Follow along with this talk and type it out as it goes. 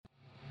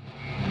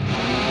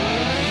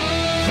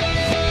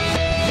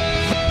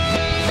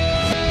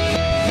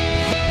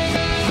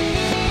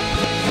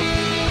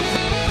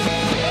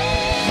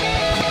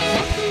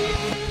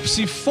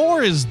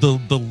4 is the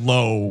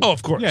low. Oh,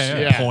 of course.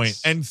 Point.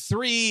 And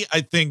 3,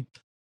 I think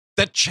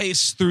that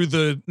chase through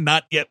the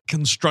not yet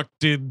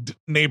constructed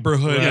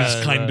neighborhood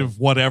is kind of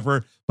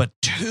whatever. But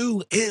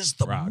 2 is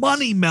the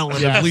money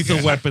melon of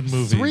Lethal Weapon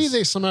movies. 3,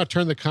 they somehow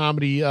turn the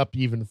comedy up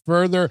even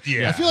further.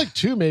 Yeah. I feel like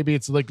 2, maybe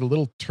it's like a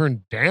little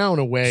turned down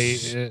away.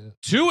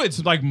 2,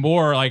 it's like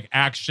more like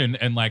action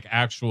and like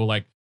actual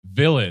like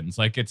villains.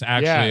 Like it's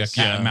actually a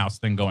cat and mouse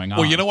thing going on.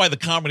 Well, you know why the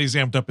comedy's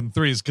amped up in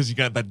 3 is because you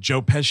got that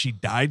Joe Pesci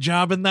dye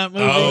job in that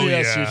movie. Oh,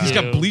 yes, He's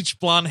got bleached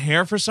blonde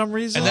hair for some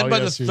reason. And then by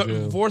yes, you the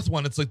do. fourth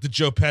one, it's like the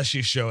Joe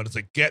Pesci show, and it's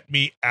like, get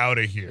me out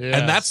of here. Yes.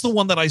 And that's the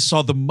one that I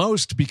saw the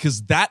most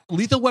because that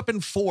Lethal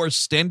Weapon 4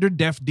 standard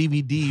def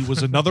DVD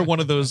was another one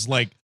of those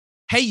like,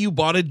 hey, you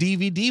bought a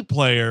DVD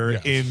player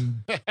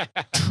in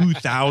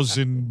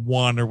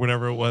 2001 or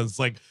whatever it was.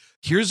 Like,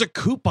 here's a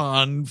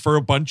coupon for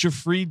a bunch of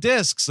free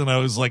discs. And I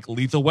was like,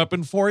 Lethal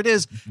Weapon 4 it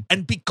is.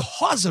 And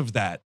because of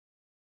that,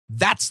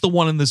 that's the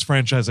one in this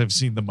franchise I've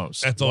seen the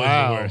most. That's always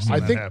the worst. I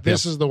when think that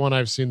this is the one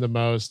I've seen the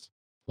most.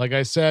 Like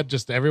I said,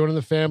 just everyone in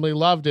the family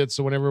loved it.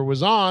 So whenever it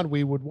was on,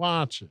 we would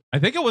watch it. I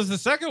think it was the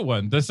second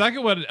one. The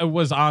second one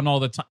was on all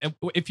the time.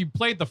 If you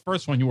played the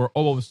first one, you were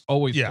always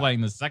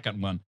playing the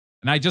second one.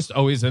 And I just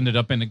always ended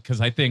up in it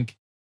because I think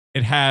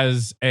it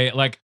has I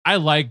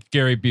like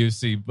Gary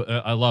Busey.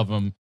 I love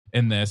him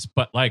in this,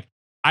 but like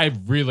I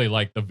really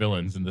like the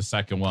villains in the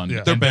second one.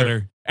 Yeah. They're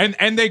better.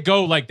 And they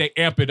go like they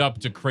amp it up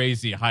to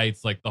crazy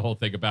heights, like the whole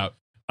thing about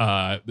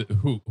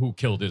who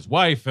killed his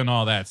wife and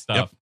all that stuff.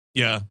 Yep.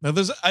 Yeah. Now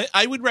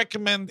I would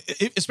recommend,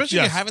 especially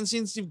if you haven't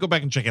seen Steve, go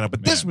back and check it out.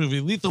 But this movie,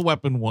 Lethal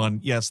Weapon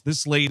 1, yes,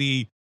 this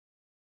lady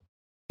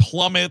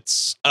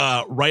plummets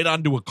right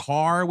onto a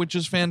car, which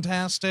is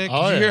fantastic.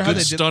 Oh, Did you hear how Good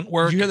they stunt did,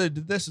 work. Did you hear they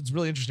did this? It's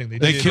really interesting.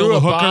 They killed the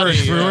hooker and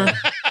threw her.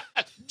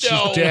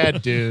 She's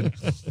dead, dude.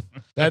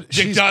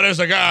 Dick Donner's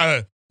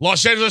like,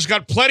 Los Angeles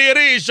got plenty of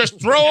these. Just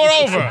throw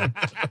it over.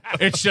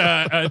 It's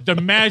the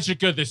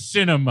magic of the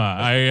cinema.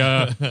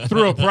 I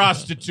threw a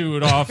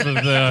prostitute off of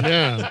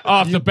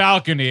the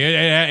balcony.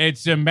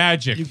 It's a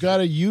magic. You got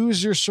to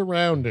use your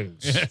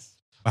surroundings.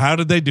 How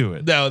did they do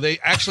it? No, they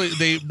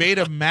made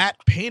a matte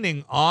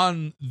painting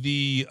on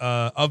the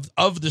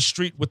of the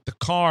street with the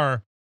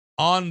car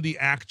on the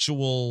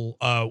actual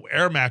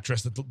air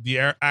mattress that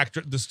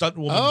the stunt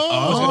woman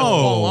was going to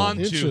hold on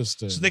to,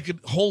 interesting. so they could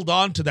hold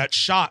on to that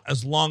shot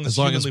as long as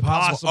possible.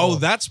 possible. Oh,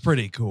 that's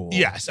pretty cool.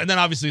 Yes, and then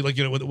obviously, like,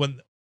 you know, when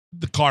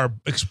the car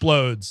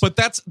explodes, But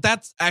that's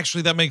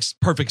actually, that makes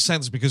perfect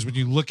sense because when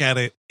you look at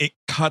it, it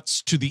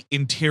cuts to the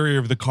interior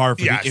of the car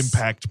for the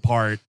impact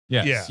part.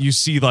 Yes. Yeah. You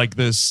see like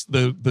this,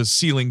 the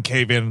ceiling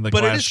cave in and the but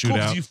it glass is cool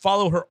because shootout. you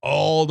follow her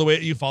all the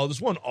way. You follow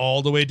this one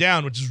all the way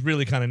down, which is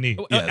really kind of neat.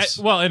 Yes.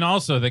 Well, and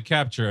also the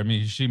capture. I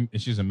mean,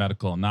 she's a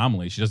medical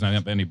anomaly. She doesn't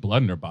have any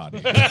blood in her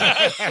body.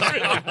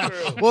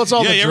 Well, it's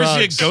all the you ever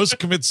drugs. see a ghost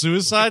commit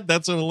suicide?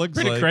 That's what it looks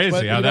Pretty like. crazy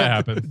But, how you that know,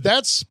 happened.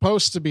 That's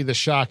supposed to be the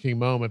shocking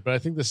moment, but I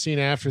think the scene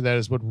after that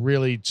is what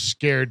really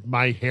scared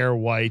my hair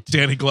white.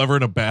 Danny Glover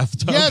in a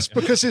bathtub. Yes,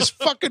 because his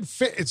fucking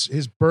it's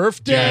his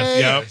birthday.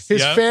 Yes,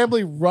 His yep.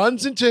 family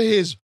runs into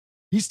his.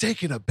 He's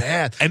taking a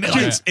bath, And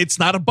it's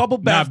not a bubble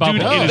bath, Not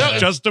dude. bubble. It No.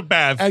 is just a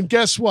bath. and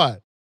guess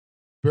what?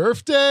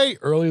 Birthday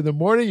early in the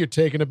morning. You're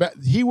taking a bath.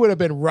 He would have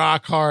been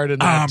rock hard in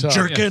that I'm tub.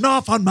 jerking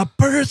off on my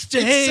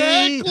birthday.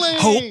 Exactly.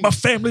 Hope my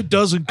family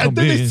doesn't come And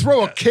then in. they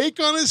throw a cake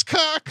on his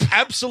cock.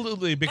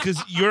 Absolutely,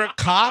 because you're a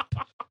cop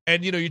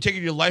and you know you're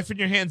taking your life in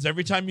your hands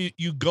every time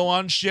you go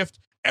on shift.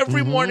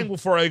 Every morning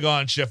before I go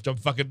on shift, I'm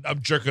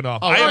jerking off.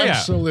 Oh, I am,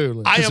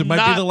 absolutely. I Because am it might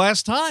not be the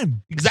last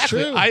time.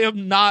 exactly. True. I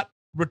am not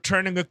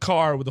returning a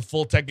car with a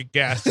full tank of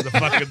gas to the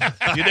fucking.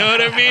 You know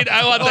what I mean?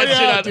 I want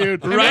that shit on,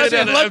 dude. right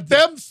in Let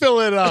them fill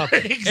it up.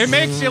 It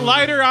makes you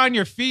lighter on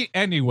your feet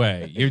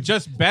anyway. You're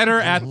just better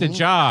at the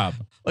job.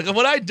 Like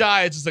when I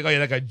die, it's just like, oh yeah,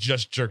 that guy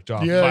just jerked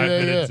off Yeah, 5 yeah,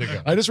 minutes yeah.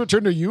 ago. I just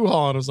returned to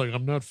U-Haul and I was like,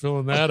 I'm not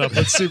filling that up.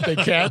 Let's see if they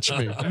catch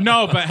me.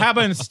 No, but how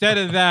about instead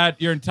of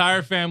that, your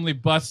entire family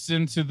busts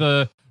into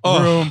the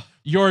room.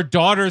 Your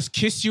daughters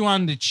kiss you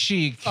on the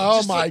cheek.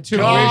 Oh my to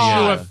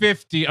God. wish you a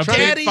 50, a big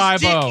Daddy's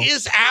 50. dick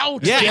is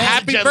out. Yeah, ladies and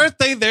happy gentlemen.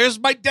 birthday. There's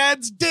my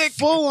dad's dick.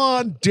 Full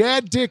on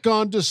dad dick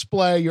on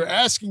display. You're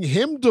asking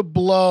him to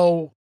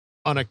blow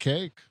on a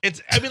cake.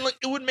 I mean, like,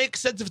 it would make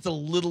sense if it's a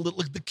little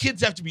like the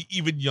kids have to be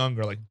even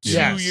younger, like two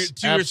Yes,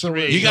 or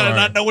absolutely. three. You got to Sure.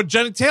 not know what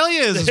genitalia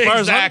is as far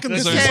as I'm Exactly.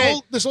 This,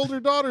 concerned. this older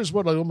daughter's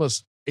what, like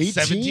almost 18?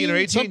 17 or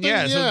 18, something?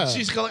 yeah. So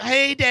she's going,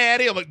 hey,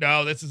 daddy. I'm like,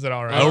 no, this isn't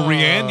all right. Oh,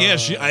 Rianne? Yeah,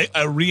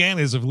 Rianne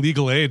is of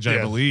legal age, I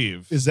Yes.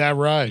 believe. Is that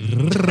right?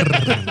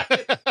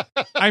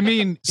 I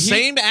mean,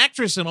 Same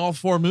actress in all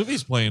 4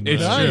 movies playing.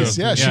 It's her. Nice.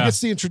 true. Yeah, she Yeah. gets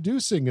the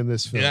introducing in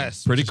this film.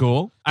 Yes. Pretty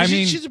cool. I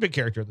mean, she's a big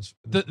character in this.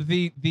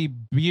 the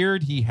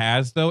beard he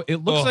has though, it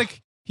looks Ugh.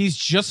 like he's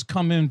just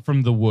come in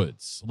from the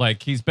woods.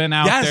 Like he's been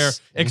out Yes. there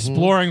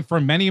exploring for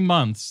many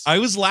months. I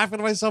was laughing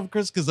to myself,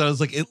 Chris, because I was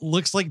like, it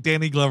looks like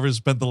Danny Glover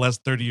spent the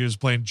last 30 years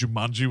playing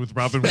Jumanji with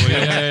Robin Williams.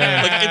 Like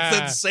it's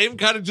that same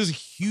kind of just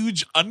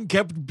huge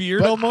unkept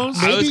beard But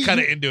almost. I was Maybe kind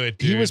of into it,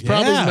 dude. He was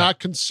probably Yeah. not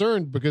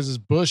concerned because his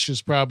bush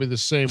is probably the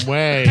same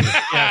way.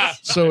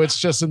 So it's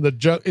just in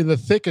the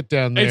thicket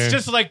down there. It's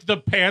just like the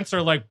pants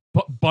are like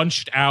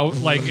bunched out.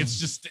 Like it's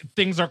just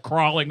things are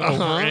crawling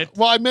over it.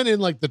 Well, I meant in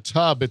like the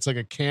tub. It's like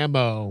a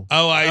camo.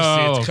 Oh, I see.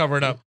 Oh. It's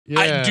covered up.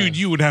 Yeah. Dude,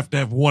 you would have to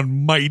have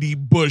one mighty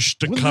bush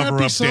to Wouldn't that cover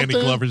be up Danny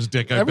something? Glover's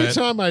dick. I Every bet.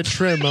 time I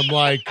trim, I'm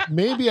like,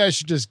 maybe I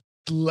should just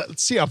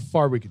let's see how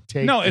far we can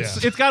take. No,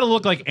 this. it's got to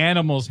look like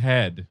Animal's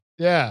head.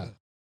 Yeah.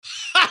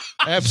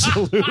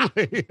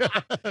 Absolutely.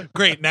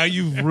 Great. Now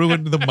you've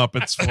ruined the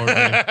Muppets for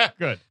me.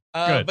 Good.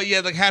 Good. But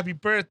yeah, like happy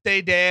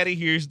birthday, Daddy.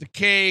 Here's the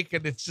cake,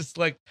 and it's just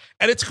like,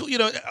 and it's cool. You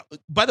know,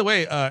 by the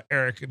way,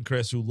 Eric and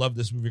Chris, who loved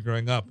this movie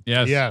growing up,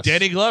 Yes. Yes.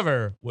 Danny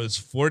Glover was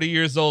 40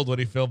 years old when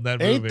he filmed that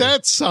movie. Ain't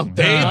that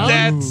something? Ain't huh?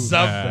 that Ooh.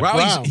 something? Wow,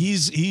 Wow.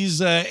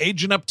 he's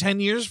aging up 10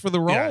 years for the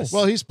role. Yes.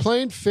 Well, he's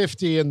playing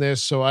 50 in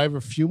this, so I have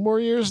a few more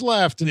years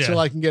left until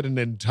Yeah. I can get an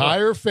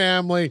entire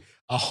family,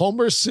 a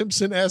Homer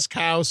Simpson-esque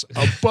house,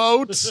 a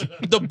boat.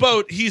 The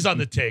boat, he's on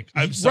the take.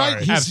 I'm sorry.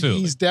 Right,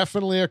 Absolutely. he's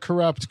definitely a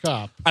corrupt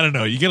cop. I don't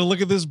know. You got to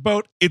look at this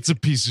boat. It's a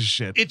piece of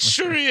shit. It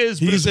sure is,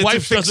 but It's his a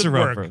wife doesn't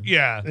fixer-upper. work.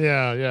 Yeah.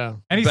 Yeah.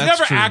 And he's That's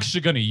never true.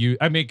 actually going to use.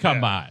 I mean,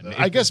 come on.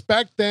 I guess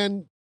back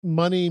then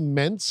money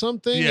meant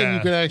something, and Yeah. you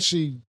could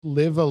actually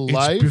live a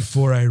life.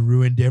 before I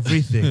ruined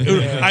everything.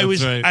 Yeah,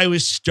 that's right. I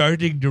was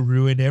starting to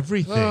ruin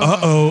everything.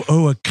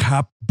 Oh, a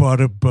cop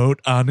bought a boat.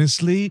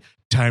 Honestly,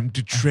 time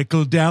to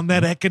trickle down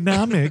that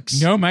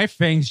economics. No, my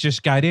fangs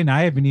just got in.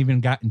 I haven't even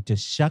gotten to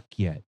suck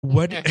yet.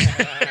 What?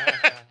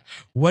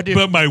 What if?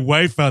 But my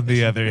wife, on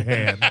the other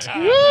hand.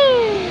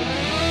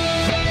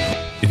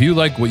 If you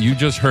like what you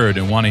just heard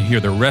and want to hear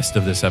the rest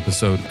of this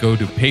episode, go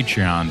to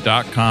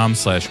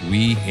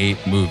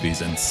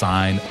patreon.com/WeHateMovies and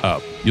sign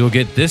up. You'll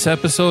get this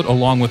episode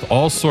along with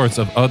all sorts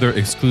of other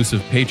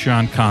exclusive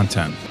Patreon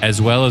content,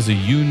 as well as a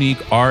unique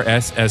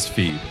RSS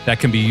feed that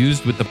can be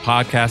used with the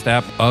podcast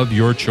app of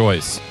your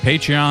choice.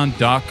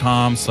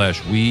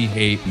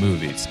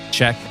 Patreon.com/WeHateMovies.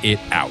 Check it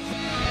out.